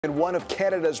And one of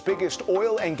Canada's biggest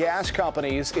oil and gas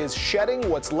companies is shedding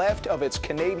what's left of its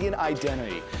Canadian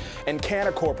identity.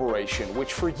 Encana Corporation,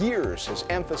 which for years has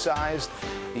emphasized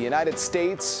the United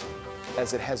States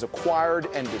as it has acquired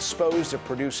and disposed of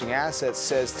producing assets,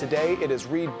 says today it is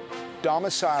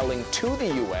redomiciling to the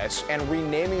U.S. and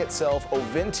renaming itself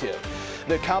Ovintiv.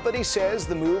 The company says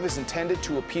the move is intended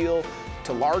to appeal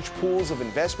to large pools of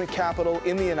investment capital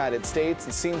in the United States.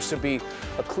 It seems to be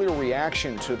a clear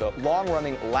reaction to the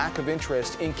long-running lack of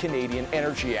interest in Canadian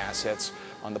energy assets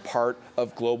on the part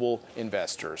of global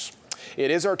investors.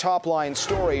 It is our top-line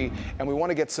story, and we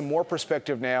want to get some more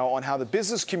perspective now on how the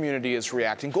business community is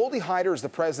reacting. Goldy Hyder is the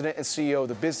president and CEO of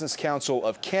the Business Council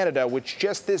of Canada, which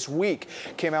just this week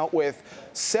came out with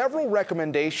several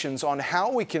recommendations on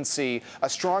how we can see a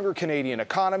stronger Canadian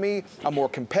economy, a more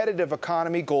competitive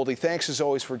economy. Goldy, thanks as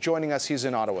always for joining us. He's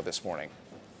in Ottawa this morning.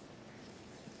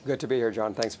 Good to be here,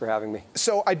 John. Thanks for having me.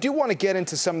 So I do want to get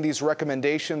into some of these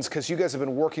recommendations because you guys have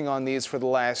been working on these for the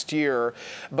last year.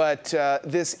 But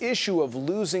this issue of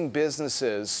losing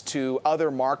businesses to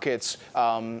other markets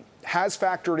has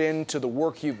factored into the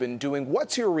work you've been doing.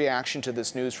 What's your reaction to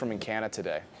this news from Encana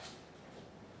today?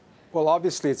 Well,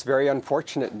 obviously, it's very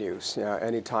unfortunate news.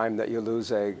 Any time that you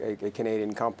lose a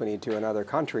Canadian company to another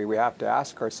country, we have to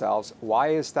ask ourselves, why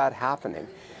is that happening?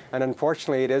 And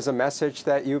unfortunately, it is a message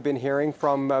that you've been hearing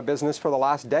from business for the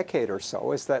last decade or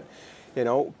so, is that,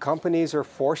 companies are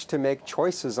forced to make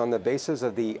choices on the basis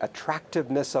of the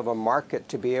attractiveness of a market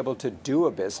to be able to do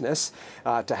a business,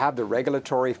 to have the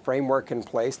regulatory framework in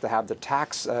place, to have the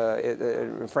tax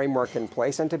framework in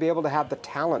place, and to be able to have the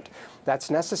talent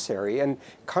that's necessary. And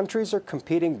countries are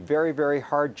competing very, very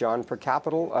hard, John, for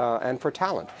capital and for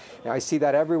talent. I see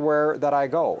that everywhere that I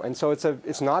go. And so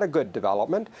it's not a good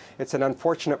development. It's an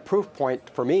unfortunate proof point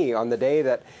for me on the day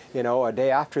that, a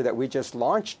day after that we just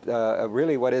launched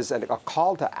really what is a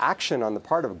call to action on the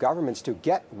part of governments to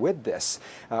get with this.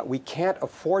 We can't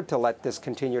afford to let this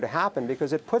continue to happen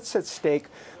because it puts at stake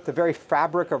the very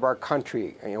fabric of our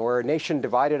country. We're a nation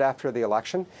divided after the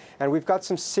election, and we've got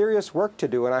some serious work to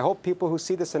do. And I hope people who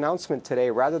see this announcement today,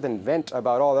 rather than vent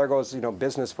about, oh, there goes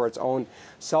business for its own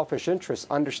selfish interests,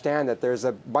 understand that there's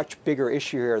a much bigger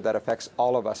issue here that affects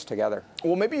all of us together.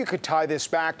 Well, maybe you could tie this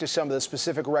back to some of the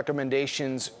specific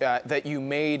recommendations that you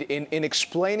made in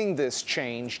explaining this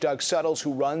change. Doug Suttles,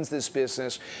 who runs this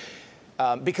business,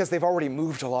 because they've already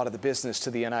moved a lot of the business to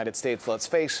the United States, let's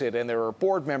face it, and there are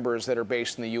board members that are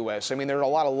based in the U.S. I mean, there are a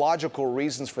lot of logical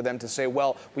reasons for them to say,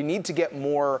 well, we need to get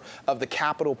more of the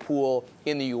capital pool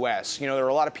in the U.S. There are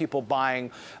a lot of people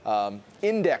buying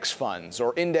index funds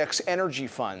or index energy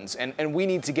funds, and we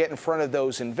need to get in front of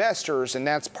those investors, and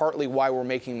that's partly why we're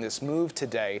making this move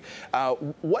today.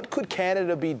 What could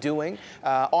Canada be doing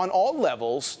on all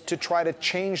levels to try to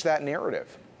change that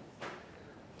narrative?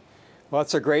 Well,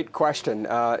 that's a great question.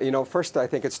 First, I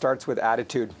think it starts with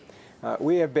attitude.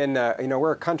 We have been,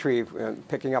 we're a country,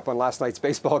 picking up on last night's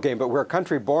baseball game, but we're a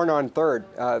country born on third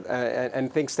and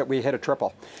thinks that we hit a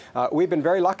triple. We've been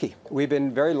very lucky. We've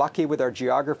been very lucky with our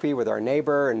geography, with our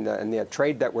neighbor, and the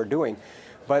trade that we're doing.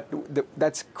 But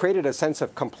that's created a sense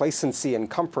of complacency and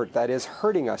comfort that is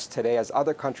hurting us today as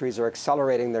other countries are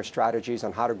accelerating their strategies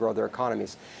on how to grow their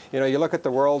economies. You look at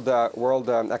the World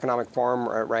Economic Forum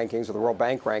rankings or the World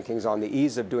Bank rankings on the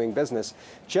ease of doing business.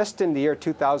 Just in the year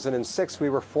 2006, we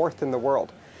were fourth in the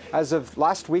world. As of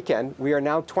last weekend, we are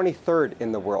now 23rd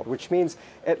in the world, which means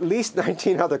at least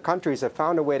 19 other countries have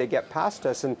found a way to get past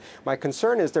us. And my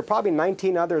concern is there are probably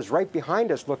 19 others right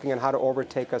behind us looking at how to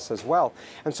overtake us as well.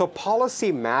 And so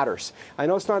policy matters. I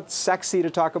know it's not sexy to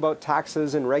talk about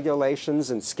taxes and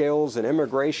regulations and skills and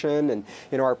immigration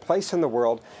and our place in the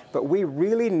world, but we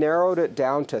really narrowed it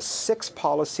down to 6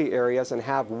 policy areas and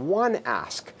have one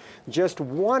ask. Just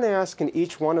one ask in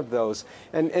each one of those.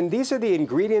 And these are the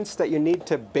ingredients that you need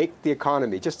to bake the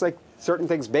economy. Just like certain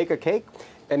things bake a cake,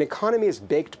 an economy is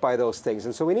baked by those things.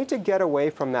 And so we need to get away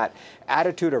from that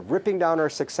attitude of ripping down our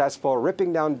successful,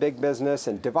 ripping down big business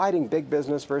and dividing big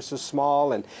business versus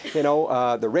small and,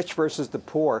 the rich versus the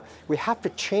poor. We have to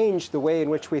change the way in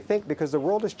which we think because the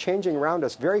world is changing around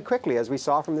us very quickly, as we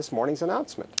saw from this morning's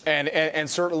announcement. And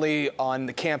certainly on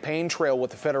the campaign trail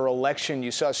with the federal election,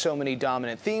 you saw so many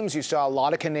dominant themes. You saw a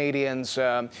lot of Canadians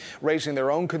raising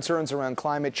their own concerns around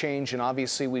climate change. And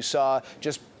obviously we saw,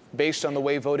 just based on the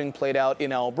way voting played out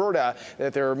in Alberta,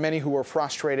 that there are many who are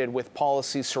frustrated with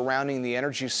policies surrounding the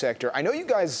energy sector. I know you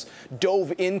guys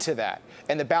dove into that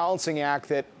and the balancing act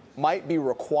that might be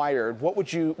required. What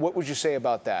would you say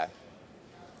about that?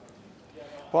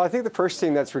 Well, I think the first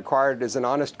thing that's required is an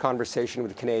honest conversation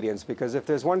with Canadians, because if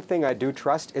there's one thing I do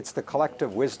trust, it's the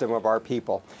collective wisdom of our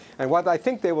people. And what I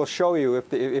think they will show you,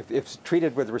 if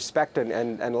treated with respect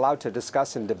and allowed to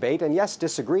discuss and debate, and yes,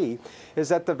 disagree, is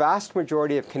that the vast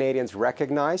majority of Canadians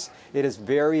recognize it is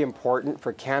very important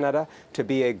for Canada to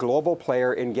be a global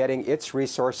player in getting its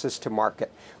resources to market.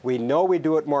 We know we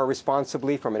do it more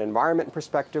responsibly from an environment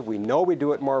perspective. We know we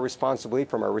do it more responsibly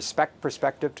from a respect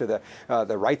perspective to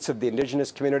the rights of the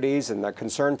Indigenous communities and the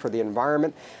concern for the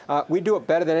environment. We do it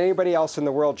better than anybody else in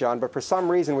the world, John, but for some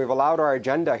reason we've allowed our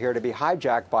agenda here to be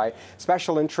hijacked by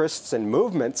special interests and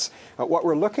movements. What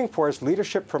we're looking for is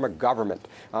leadership from a government.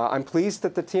 I'm pleased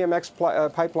that the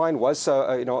TMX pipeline was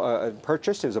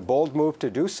purchased. It was a bold move to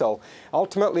do so.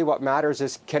 Ultimately, what matters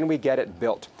is, can we get it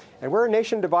built? And we're a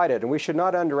nation divided, and we should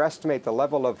not underestimate the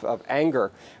level of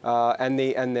anger and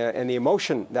the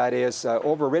emotion that is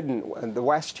overridden the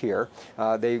West here.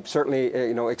 They certainly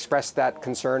expressed that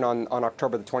concern on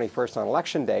October the 21st on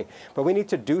Election Day. But we need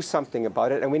to do something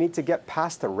about it, and we need to get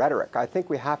past the rhetoric. I think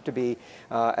we have to be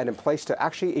at a place to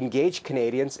actually engage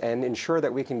Canadians and ensure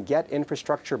that we can get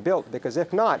infrastructure built. Because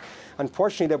if not,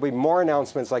 unfortunately, there'll be more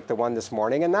announcements like the one this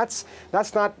morning, and that's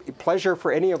not pleasure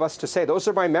for any of us to say. Those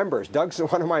are my members. Doug's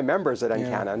one of my members at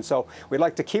Encana, and so we'd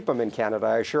like to keep them in Canada,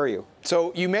 I assure you.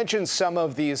 So you mentioned some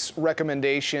of these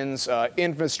recommendations,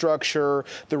 infrastructure,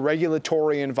 the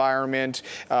regulatory environment,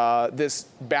 this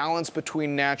balance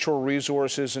between natural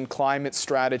resources and climate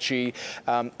strategy.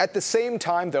 At the same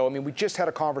time, though, I mean, we just had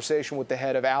a conversation with the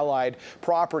head of Allied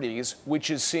Properties, which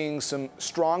is seeing some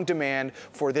strong demand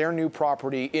for their new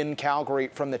property in Calgary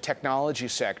from the technology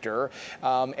sector.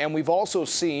 And we've also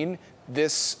seen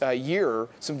this year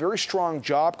some very strong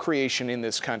job creation in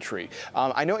this country.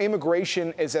 I know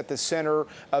immigration is at the center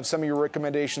of some of your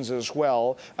recommendations as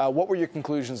well. What were your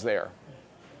conclusions there?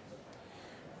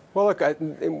 Well, look,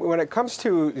 when it comes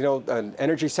to an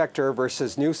energy sector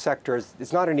versus new sectors,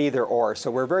 it's not an either or.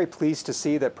 So we're very pleased to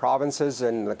see that provinces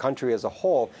and the country as a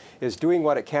whole is doing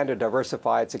what it can to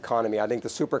diversify its economy. I think the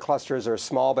superclusters are a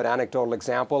small but anecdotal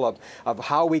example of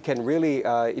how we can really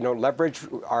leverage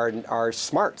our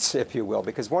smarts, if you will,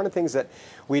 because one of the things that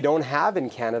we don't have in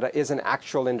Canada is an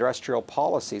actual industrial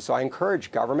policy. So I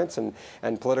encourage governments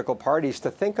and political parties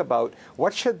to think about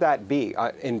what should that be.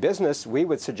 In business, we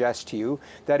would suggest to you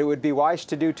that it would be wise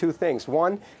to do two things.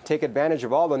 One, take advantage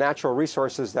of all the natural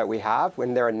resources that we have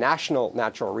when they're national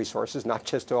natural resources, not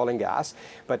just oil and gas.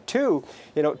 But two,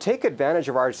 take advantage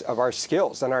of our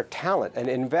skills and our talent and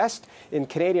invest in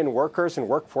Canadian workers and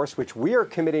workforce, which we are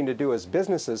committing to do as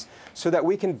businesses, so that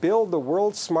we can build the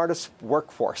world's smartest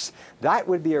workforce. That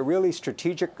would be a really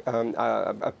strategic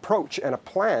approach and a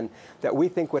plan that we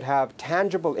think would have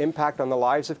tangible impact on the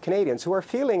lives of Canadians who are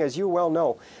feeling, as you well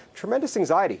know, tremendous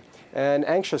anxiety and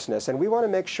anxiousness. And we want to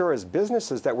make sure as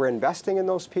businesses that we're investing in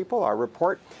those people. Our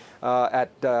report at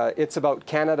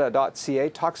it'saboutcanada.ca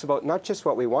talks about not just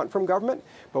what we want from government,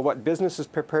 but what business is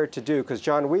prepared to do. Because,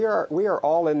 John, we are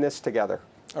all in this together.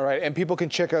 All right, and people can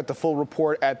check out the full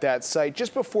report at that site.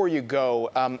 Just before you go,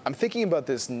 I'm thinking about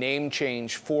this name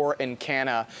change for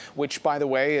Encana, which, by the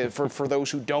way, for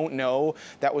those who don't know,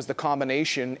 that was the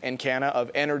combination, Encana, of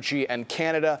Energy and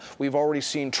Canada. We've already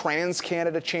seen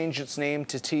TransCanada change its name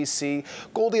to TC.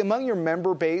 Goldy, among your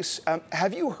member base,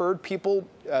 have you heard people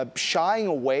shying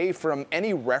away from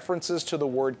any references to the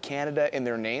word Canada in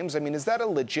their names? I mean, is that a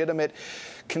legitimate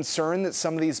concern that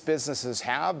some of these businesses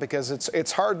have? Because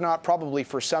it's hard not probably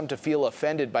for some to feel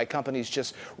offended by companies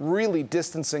just really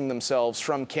distancing themselves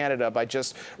from Canada by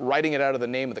just writing it out of the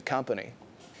name of the company.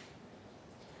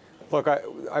 Look,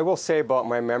 I will say about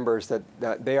my members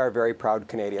that they are very proud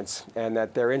Canadians, and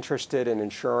that they're interested in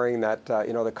ensuring that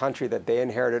the country that they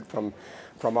inherited from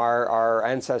our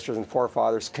ancestors and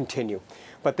forefathers continue.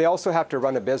 But they also have to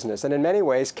run a business. And in many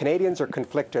ways, Canadians are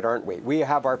conflicted, aren't we? We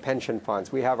have our pension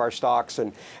funds, we have our stocks,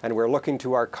 and we're looking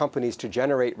to our companies to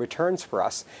generate returns for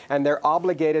us. And they're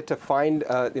obligated to find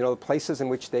places in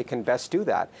which they can best do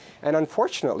that. And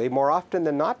unfortunately, more often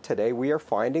than not today, we are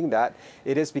finding that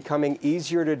it is becoming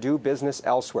easier to do business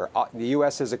elsewhere. The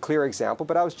U.S. is a clear example,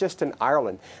 but I was just in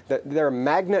Ireland. They're a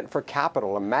magnet for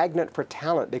capital, a magnet for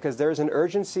talent, because there's an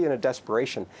urgency and a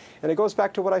desperation. And it goes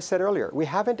back to what I said earlier. We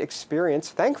haven't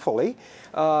experienced, thankfully,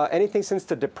 anything since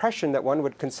the Depression that one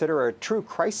would consider a true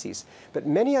crisis. But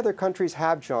many other countries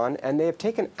have, John, and they have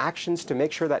taken actions to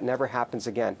make sure that never happens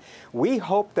again. We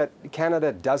hope that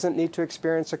Canada doesn't need to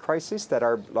experience a crisis, that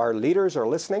our leaders are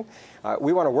listening.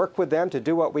 We want to work with them to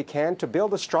do what we can to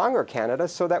build a stronger Canada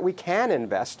so that we can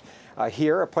invest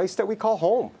here, a place that we call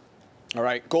home. All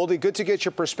right, Goldy, good to get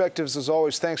your perspectives as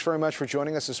always. Thanks very much for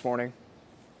joining us this morning.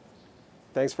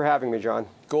 Thanks for having me, John.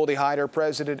 Goldy Hyder,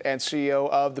 President and CEO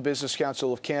of the Business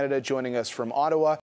Council of Canada, joining us from Ottawa.